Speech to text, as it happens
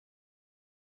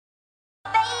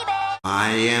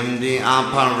I am the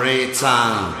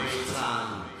operator.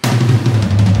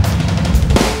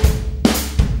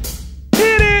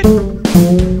 Hit it!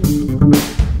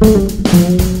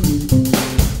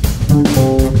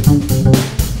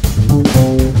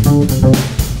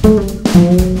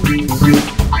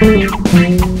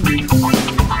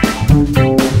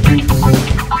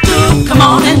 Come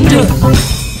on and do it.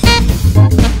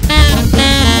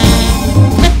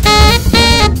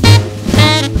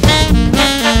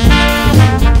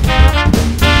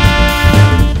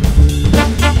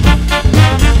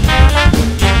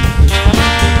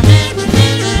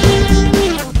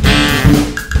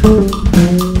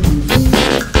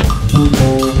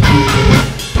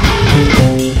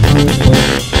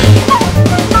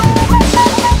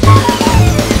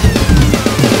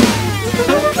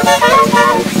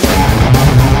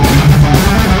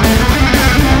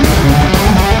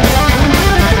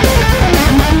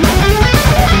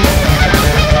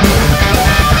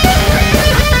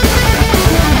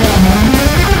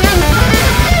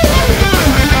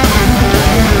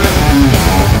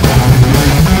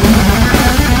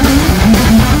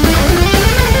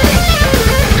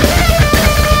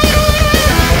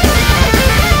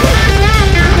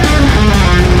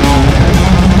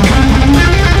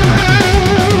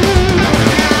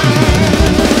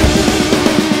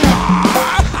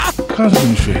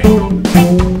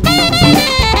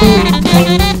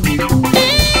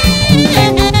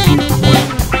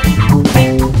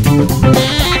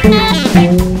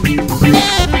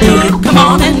 Come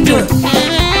on and do it.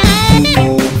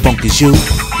 Funk is you,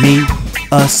 me,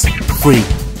 us, free.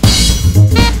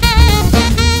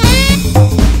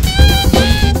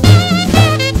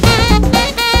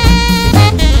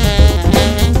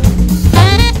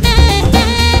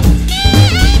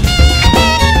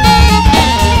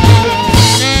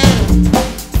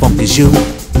 Funk is you,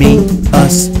 me,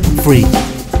 us, free.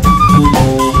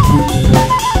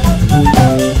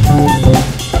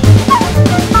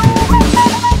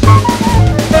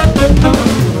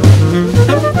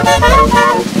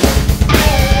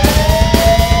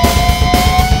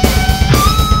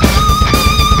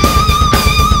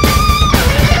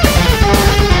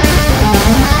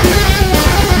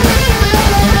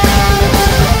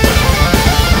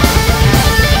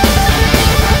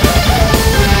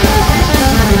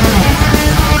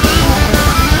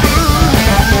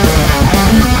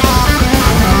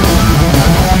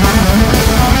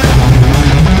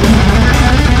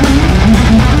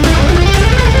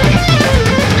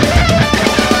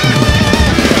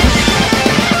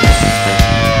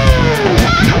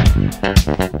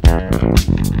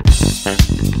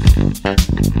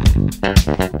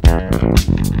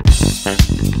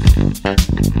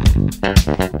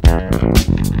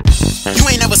 You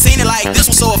ain't never seen it like this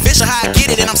one, so official how I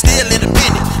get it, and I'm still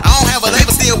independent. I don't have a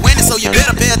label, still winning, so you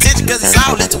better pay attention, cause it's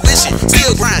all intuition.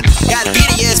 Still grind, gotta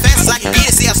get it, yeah, as fast as I can get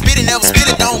it. See, I spit it, never spit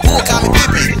it, don't bull, call me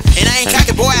Pippin'. And I ain't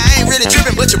cocky, boy, I ain't really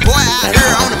tripping, but your boy out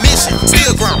here on a mission,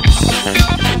 still grown.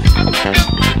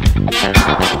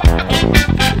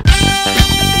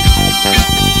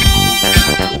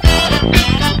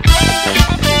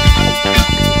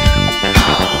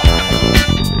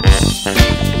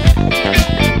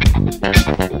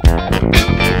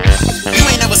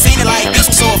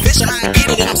 I get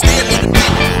it and I'm still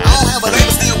independent. I don't have a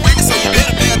label, still winning, so you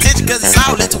better pay attention, cause it's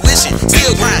all intuition.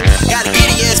 Still grind, gotta get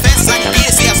it, yeah, as fast as I can get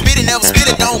it. See, I spit it, never spit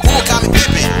it, don't bull, call me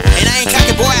Pippin'. And I ain't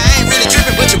cocky, boy, I ain't really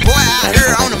tripping, but your boy out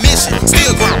here on a mission,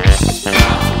 still grown.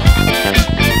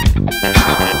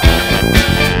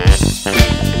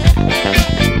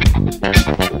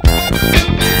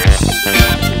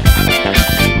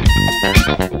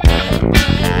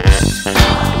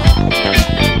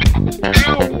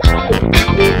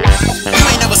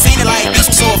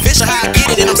 How I get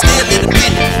it and I'm still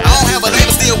independent. I don't have a label,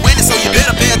 still winning, so you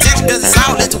better pay attention, cause it's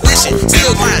all intuition.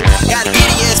 Still grind, gotta get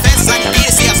it, yeah, as fast as I can get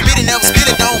it. See, I spit it, never spit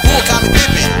it, don't bull, call me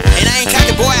Pippin'. And I ain't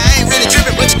cocky, boy, I ain't really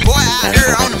tripping, but your boy out here